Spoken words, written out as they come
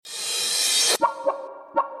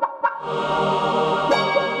The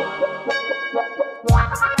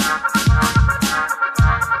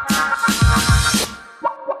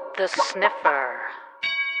Sniffer.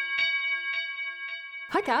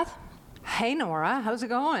 Hi, Kath. Hey, Nora. How's it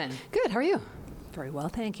going? Good. How are you? Very well,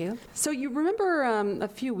 thank you. So you remember a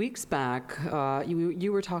few weeks back,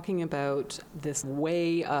 you were talking about this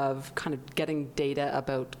way of kind of getting data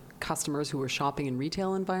about customers who were shopping in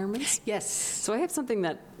retail environments? Yes. So I have something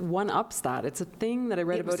that one-ups that. It's a thing that I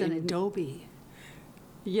read about in Adobe.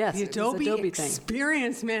 Yes, the Adobe thing.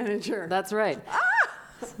 Experience Manager. That's right.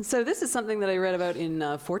 So this is something that I read about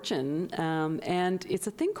in Fortune, and it's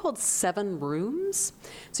a thing called 7 Rooms.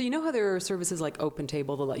 So you know how there are services like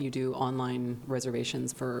OpenTable that let you do online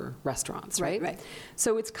reservations for restaurants, right? Right.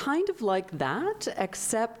 So it's kind of like that,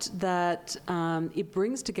 except that it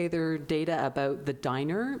brings together data about the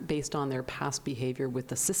diner based on their past behavior with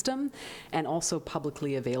the system, and also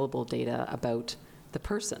publicly available data about the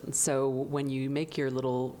person. So when you make your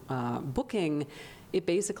little booking, it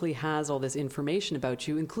basically has all this information about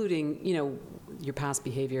you, including, you know, your past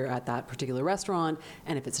behavior at that particular restaurant.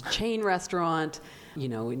 And if it's a chain restaurant, you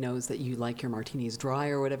know, it knows that you like your martinis dry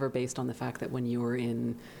or whatever based on the fact that when you were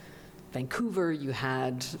in Vancouver, you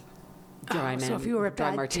had So if you were a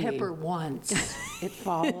bad martini. tipper once, it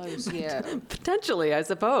follows you. Potentially, I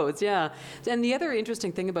suppose, yeah. And the other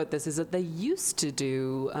interesting thing about this is that they used to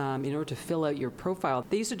do, in order to fill out your profile,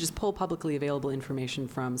 they used to just pull publicly available information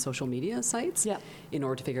from social media sites in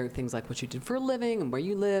order to figure out things like what you did for a living and where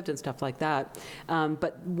you lived and stuff like that.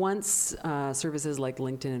 But once services like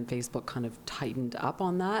LinkedIn and Facebook kind of tightened up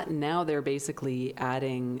on that, now they're basically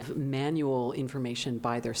adding manual information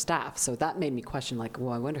by their staff. So that made me question, like,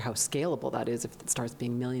 well, I wonder how scalable that is if it starts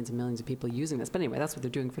being millions and millions of people using this. But anyway, that's what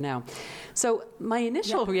they're doing for now. So my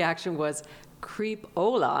initial reaction was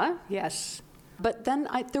creep-ola. Yes. But then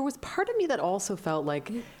there was part of me that also felt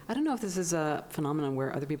like, I don't know if this is a phenomenon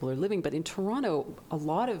where other people are living, but in Toronto, a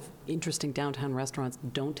lot of interesting downtown restaurants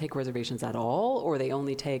don't take reservations at all, or they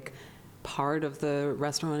only take part of the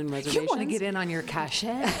restaurant and reservations. You want to get in on your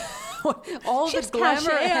cachet. All She's the glamour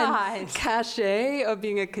cachet and eyes. cachet of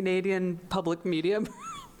being a Canadian public media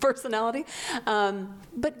personality.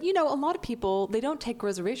 But, you know, a lot of people, they don't take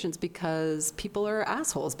reservations because people are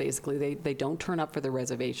assholes, basically. They don't turn up for the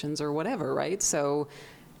reservations or whatever, right? So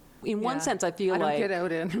in one sense, I feel like... I don't get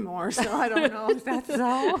out anymore, so I don't know if that's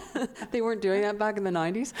so. They weren't doing that back in the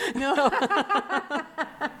 90s? No.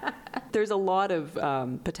 There's a lot of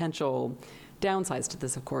potential downsides to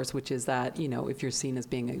this, of course, which is that, you know, if you're seen as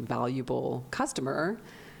being a valuable customer,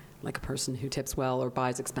 like a person who tips well or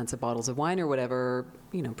buys expensive bottles of wine or whatever,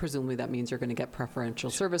 you know, presumably that means you're going to get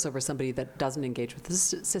preferential service over somebody that doesn't engage with the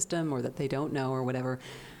system or that they don't know or whatever.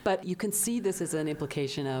 But you can see this as an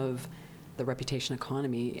implication of the reputation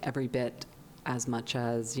economy every bit as much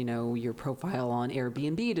as, you know, your profile on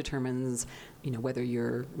Airbnb determines, you know, whether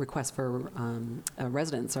your requests for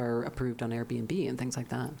residents are approved on Airbnb and things like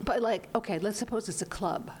that. But like, okay, let's suppose it's a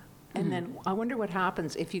club. And then I wonder what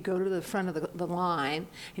happens if you go to the front of the line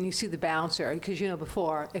and you see the bouncer, because, you know,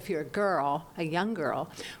 before, if you're a girl, a young girl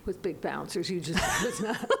with big bouncers, you just,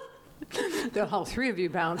 all 3 of you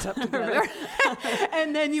bounce up together,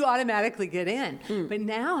 and then you automatically get in. But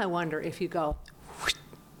now I wonder if you go,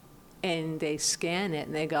 and they scan it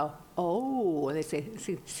and they go, oh, and they say,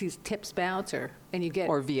 see tips bouncer, and you get...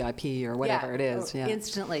 Or VIP or whatever it is. Yeah.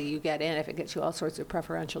 Instantly you get in if it gets you all sorts of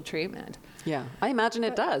preferential treatment. Yeah, I imagine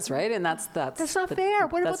it does, right? And that's not fair.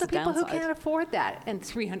 What about the people who downside. can't afford that? And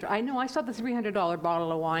 $300. I know. I saw the $300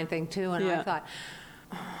 bottle of wine thing too, and I thought,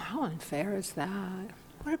 oh, how unfair is that?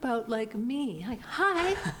 What about like me? Like,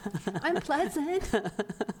 hi, I'm pleasant.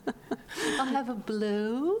 I'll have a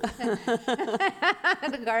blue and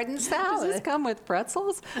a garden salad. Does this come with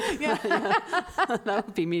pretzels? Yeah. That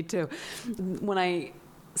would be me too. When I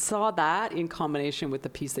saw that in combination with the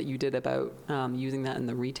piece that you did about using that in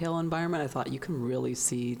the retail environment, I thought you can really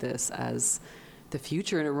see this as the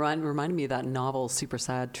future. And it reminded me of that novel, Super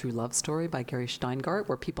Sad True Love Story by Gary Steingart,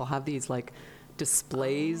 where people have these like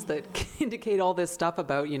displays that indicate all this stuff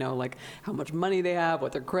about, you know, like how much money they have,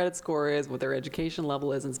 what their credit score is, what their education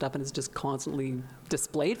level is and stuff, and it's just constantly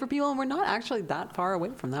displayed for people, and we're not actually that far away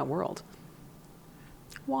from that world.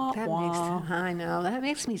 Wah, wah. I know. That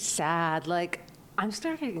makes me sad. Like, I'm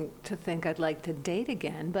starting to think I'd like to date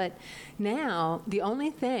again, but now the only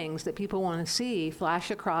things that people want to see flash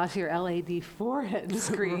across your LED forehead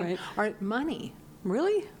screen are money.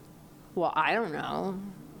 Really? Well, I don't know.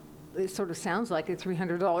 It sort of sounds like a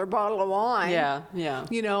 $300 bottle of wine. Yeah.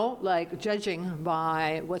 You know, like judging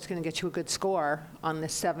by what's going to get you a good score on the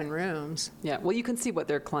 7 rooms. Yeah. Well, you can see what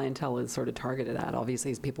their clientele is sort of targeted at. Obviously,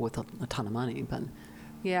 it's people with a ton of money, but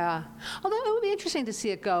Yeah. Although it would be interesting to see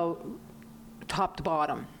it go top to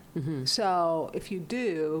bottom. So if you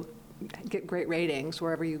do get great ratings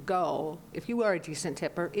wherever you go, if you are a decent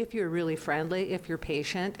tipper, if you're really friendly, if you're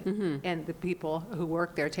patient, and the people who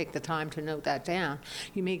work there take the time to note that down,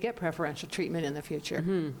 you may get preferential treatment in the future.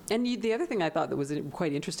 And the other thing I thought that was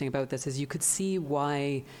quite interesting about this is you could see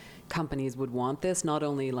why companies would want this, not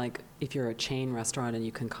only like if you're a chain restaurant and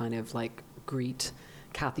you can kind of like greet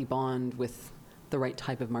Kathy Bond with the right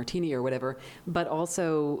type of martini or whatever, but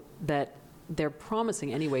also that they're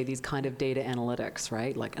promising anyway these kind of data analytics,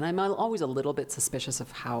 right? Like, and I'm always a little bit suspicious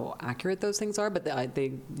of how accurate those things are, but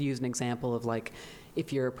they use an example of like,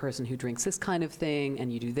 if you're a person who drinks this kind of thing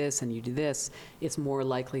and you do this and you do this, it's more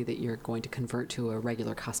likely that you're going to convert to a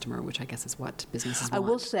regular customer, which I guess is what businesses want. I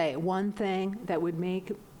will say one thing that would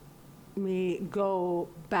make me go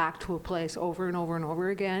back to a place over and over and over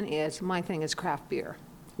again is my thing is craft beer.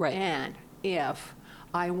 Right. And if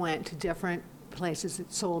I went to different places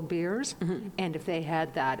that sold beers, and if they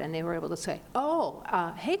had that and they were able to say, oh,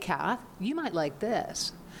 hey, Kath, you might like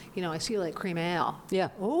this. You know, I see you like cream ale. Yeah.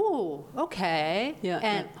 Oh, okay. Yeah.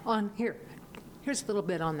 And here's a little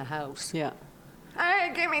bit on the house. Yeah.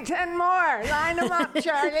 Hey, give me 10 more. Line them up,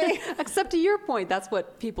 Charlie. Except to your point, that's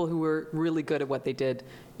what people who were really good at what they did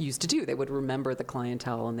used to do. They would remember the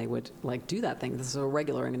clientele and they would like do that thing. This is a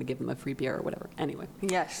regular. I'm going to give them a free beer or whatever. Anyway.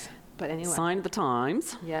 Yes. But anyway. Sign of the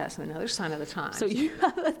times. Yes, another sign of the times. So you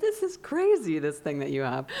this is crazy, this thing that you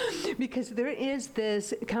have. Because there is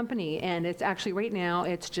this company, and it's actually right now,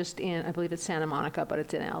 it's just in, I believe it's Santa Monica, but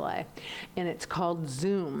it's in LA. And it's called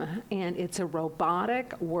Zoom, and it's a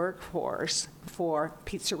robotic workforce for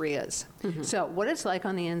pizzerias. So what it's like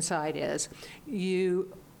on the inside is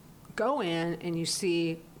you go in and you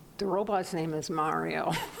see the robot's name is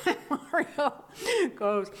Mario. Mario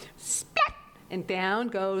goes, spit! And down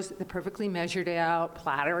goes the perfectly measured out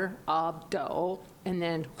platter of dough, and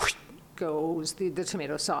then whoosh, goes the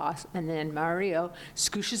tomato sauce, and then Mario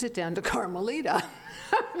scooshes it down to Carmelita.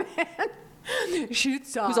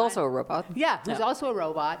 Shoots on. Who's also a robot. Yeah, who's also a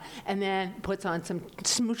robot, and then puts on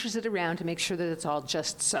smooches it around to make sure that it's all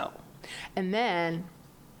just so. And then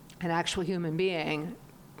an actual human being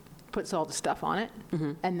puts all the stuff on it,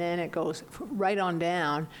 and then it goes right on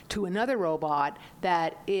down to another robot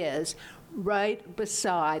that is right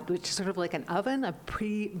beside, which is sort of like an oven, a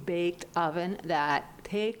pre-baked oven that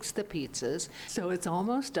takes the pizzas. So it's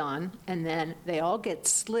almost done, and then they all get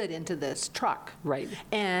slid into this truck. Right.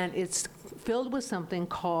 And it's filled with something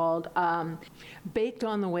called baked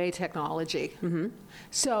on the way technology.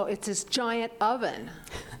 So it's this giant oven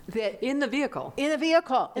that In the vehicle. in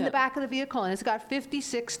the back of the vehicle, and it's got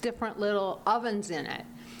 56 different little ovens in it.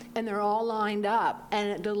 And they're all lined up, and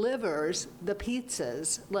it delivers the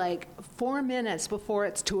pizzas like 4 minutes before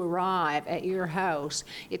it's to arrive at your house.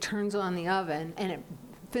 It turns on the oven, and it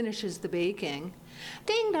finishes the baking.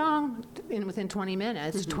 Ding dong! And within 20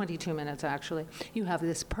 minutes, 22 minutes actually, you have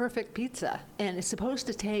this perfect pizza. And it's supposed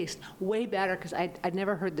to taste way better, because I'd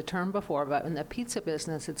never heard the term before, but in the pizza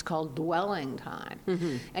business, it's called dwelling time.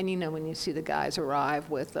 And you know, when you see the guys arrive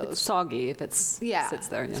with those. It's soggy if it sits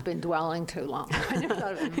there. It's been dwelling too long. I never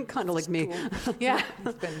thought of it. Kind of like me. Yeah,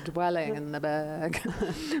 it's been dwelling in the bag.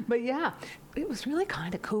 But yeah, it was really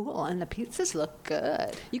kind of cool, and the pizzas look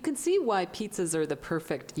good. You can see why pizzas are the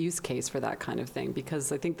perfect use case for that kind of thing,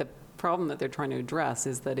 because I think the problem that they're trying to address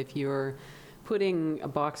is that if you're putting a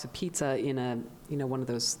box of pizza in one of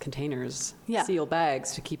those containers, seal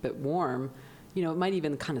bags to keep it warm, it might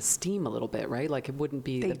even kind of steam a little bit, right? Like it wouldn't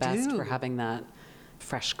be the best for having that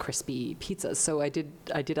fresh, crispy pizza. So I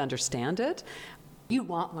did understand it. You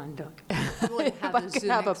want one, don't you? You want to have if I could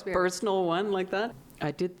have a personal one like that.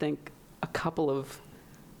 I did think a couple of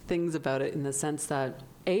things about it in the sense that,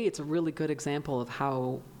 it's a really good example of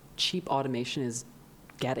how cheap automation is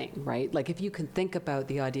getting, right? Like if you can think about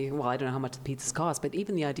the idea, well, I don't know how much the pizzas cost, but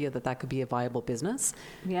even the idea that could be a viable business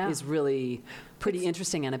is really pretty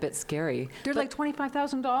interesting and a bit scary. They're like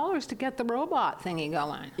 $25,000 to get the robot thingy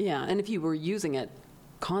going. Yeah, and if you were using it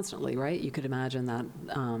constantly, right? You could imagine that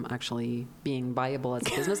actually being viable as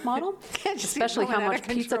a business model, especially how much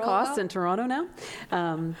pizza costs in Toronto now.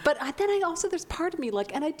 But then there's part of me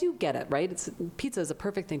and I do get it, right? Pizza is a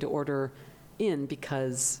perfect thing to order in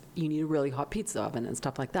because you need a really hot pizza oven and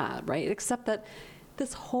stuff like that, right? Except that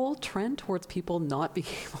this whole trend towards people not being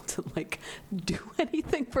able to do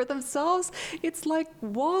anything for themselves, it's like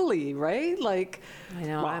WALL-E, right? Like, I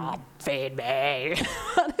know, feed me.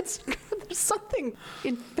 There's something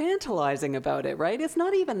infantilizing about it, right? It's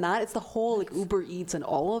not even that. It's the whole Uber Eats and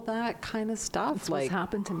all of that kind of stuff. That's what's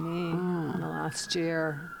happened to me in the last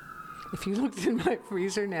year. If you looked in my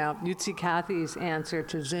freezer now, you'd see Kathy's answer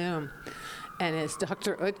to Zoom, and it's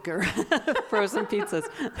Dr. Utger. Frozen pizzas.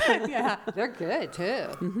 Yeah, they're good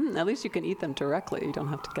too. At least you can eat them directly. You don't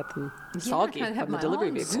have to get them soggy kind of have from the my delivery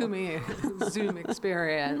own vehicle. Zoom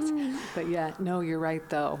experience. But yeah, no, you're right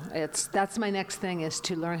though. That's my next thing is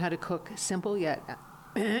to learn how to cook simple yet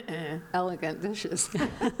elegant dishes.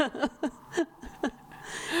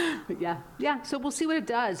 But yeah. So we'll see what it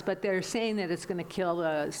does. But they're saying that it's going to kill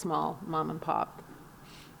the small mom and pop.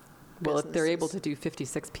 Well, if they're able businesses. to do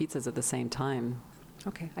 56 pizzas at the same time,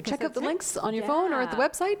 Okay, I guess check out that's the it. links on your phone or at the Yeah.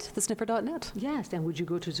 website, thesniffer.net. Yes, and would you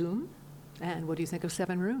go to Zoom? And what do you think of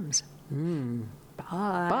 7 rooms? Bye.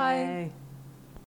 Bye.